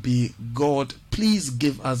should be, God, please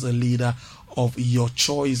give us a leader of your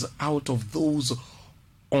choice out of those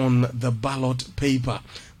on the ballot paper,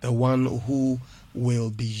 the one who will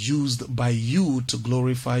be used by you to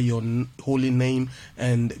glorify your holy name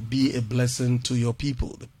and be a blessing to your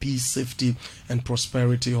people, the peace, safety, and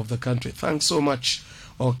prosperity of the country. Thanks so much.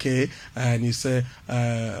 Okay, and you say,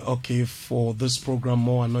 okay, for this program,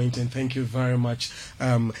 more anointing. Thank you very much.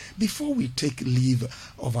 Before we take leave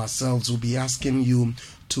of ourselves, we'll be asking you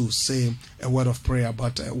to say a word of prayer,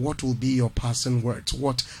 but what will be your passing words?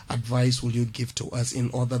 What advice will you give to us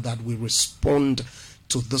in order that we respond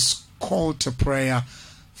to this call to prayer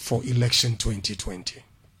for election 2020?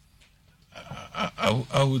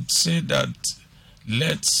 I would say that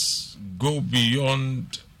let's go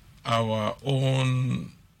beyond our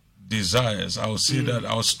own desires. I'll say that,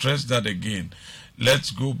 I'll stress that again.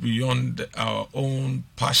 Let's go beyond our own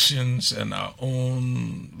passions and our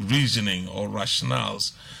own reasoning or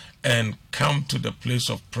rationales and come to the place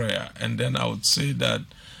of prayer. And then I would say that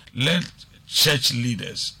let church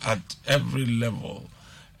leaders at every level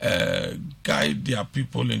guide their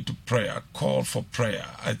people into prayer, call for prayer.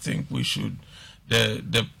 I think we should,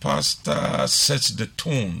 the pastor sets the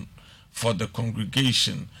tone for the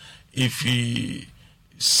congregation. If he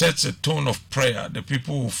sets a tone of prayer, the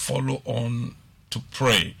people will follow on to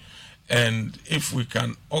pray. And if we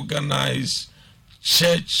can organize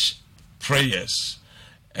church prayers,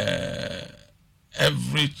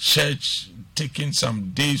 every church taking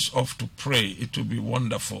some days off to pray, it will be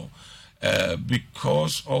wonderful.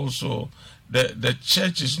 Because also the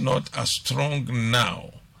church is not as strong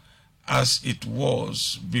now as it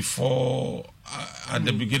was before at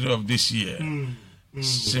the beginning of this year.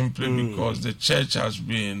 Simply because the church has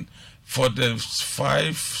been, for the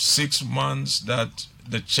 5-6 months that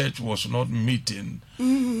the church was not meeting,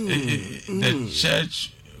 the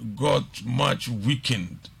church got much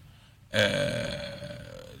weakened.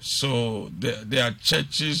 So there are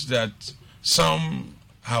churches that some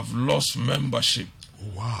have lost membership.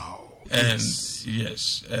 Wow. And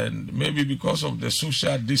yes, and maybe because of the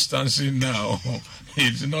social distancing now,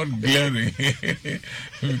 it's not glaring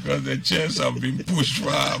because the chairs have been pushed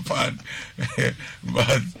far apart.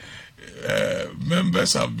 But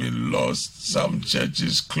members have been lost. Some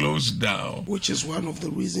churches closed down. Which is one of the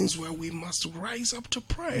reasons why we must rise up to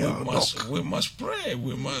prayer. We must pray.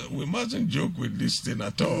 We mustn't joke with this thing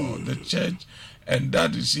at all. The church, and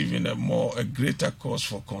that is even a greater cause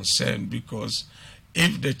for concern, because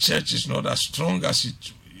if the church is not as strong as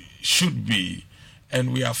it should be,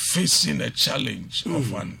 and we are facing a challenge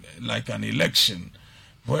of an election,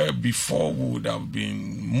 where before we would have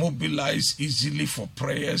been mobilized easily for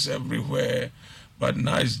prayers everywhere, but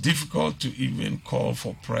now it's difficult to even call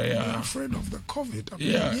for prayer. They're afraid of the COVID.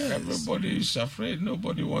 Yes. Everybody is afraid.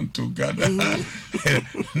 Nobody wants to gather.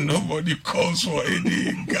 Nobody calls for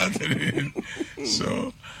any gathering.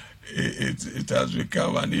 So it has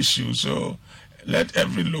become an issue. So let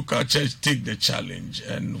every local church take the challenge,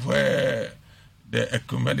 and where the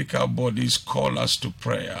ecumenical bodies call us to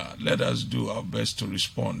prayer, let us do our best to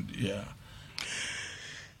respond. Yeah.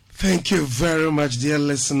 Thank you very much, dear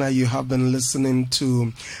listener. You have been listening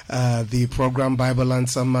to the program Bible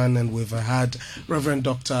Answer Man, and we've had Reverend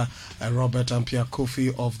Dr. Robert Ampia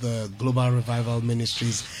Kofi of the Global Revival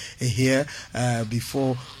Ministries here.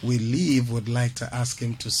 Before we leave, we'd like to ask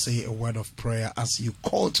him to say a word of prayer. As you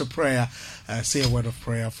call to prayer, say a word of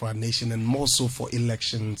prayer for our nation, and more so for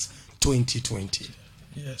elections 2020.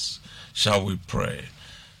 Yes. Shall we pray?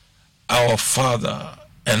 Our Father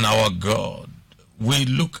and our God, we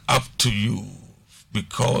look up to you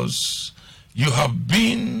because you have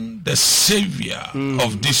been the savior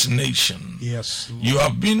of this nation. Yes, Lord. You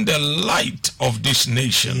have been the light of this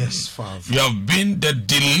nation. Yes, Father. You have been the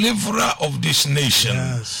deliverer of this nation.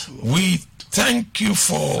 Yes, Lord. We thank you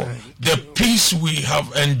for the peace we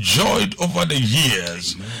have enjoyed over the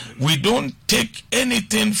years. Amen. We don't take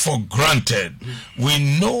anything for granted.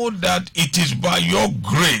 We know that it is by your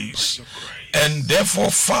grace. And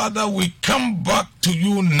therefore, Father, we come back to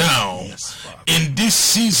you now in this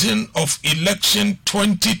season of election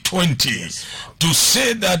 2020 to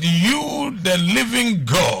say that you, the living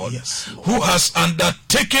God, who has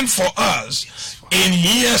undertaken for us in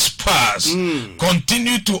years past,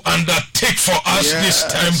 continue to undertake for us this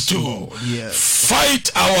time too.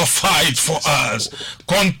 Fight our fight for us.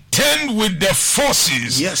 Contend with the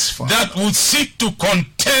forces that would seek to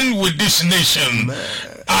contend with this nation.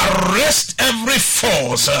 Arrest every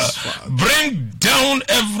force. Bring down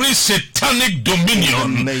every satanic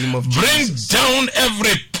dominion. Bring down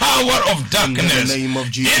every power of darkness.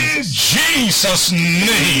 In Jesus'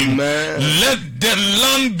 name, let the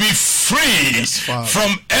land be free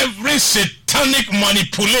from every satanic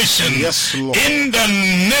manipulation. In the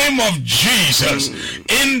name of Jesus.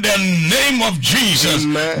 In the name of Jesus.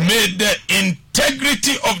 May the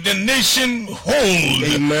integrity of the nation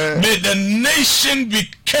hold. May the nation be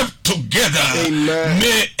kept together.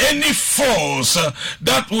 May any force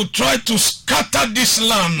that will try to scatter this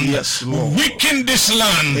land, weaken this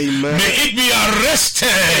land, may it be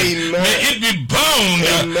arrested. May it be bound.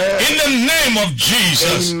 In the name of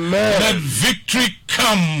Jesus, let victory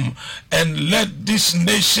come, and let this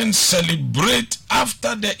nation celebrate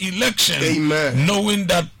after the election, knowing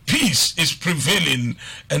that peace is prevailing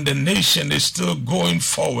and the nation is still going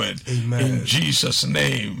forward. In Jesus'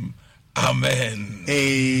 name, amen.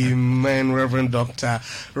 Amen. Reverend Dr.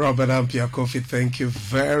 Robert Ampia Kofi, thank you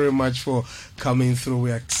very much for coming through.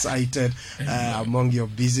 We're excited. Among your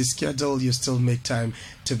busy schedule, you still make time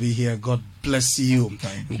to be here. God bless you.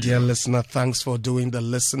 Dear listener, thanks for doing the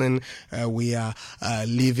listening. We are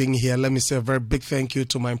leaving here. Let me say a very big thank you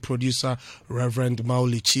to my producer, Reverend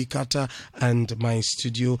Mauli Chikata, and my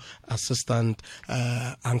studio assistant,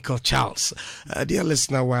 Uncle Charles. Dear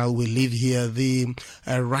listener, while we leave here, the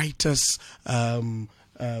writers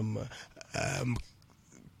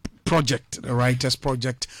project, the Writers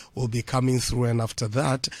Project, will be coming through, and after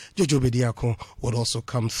that, Jojo Bediako would also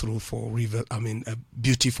come through for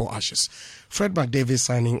Beauty for Ashes. Fred McDavid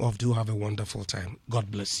signing off. Do have a wonderful time. God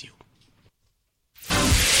bless you.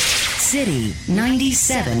 City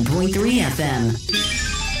 97.3 FM.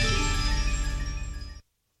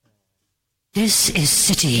 This is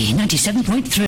City 97.3.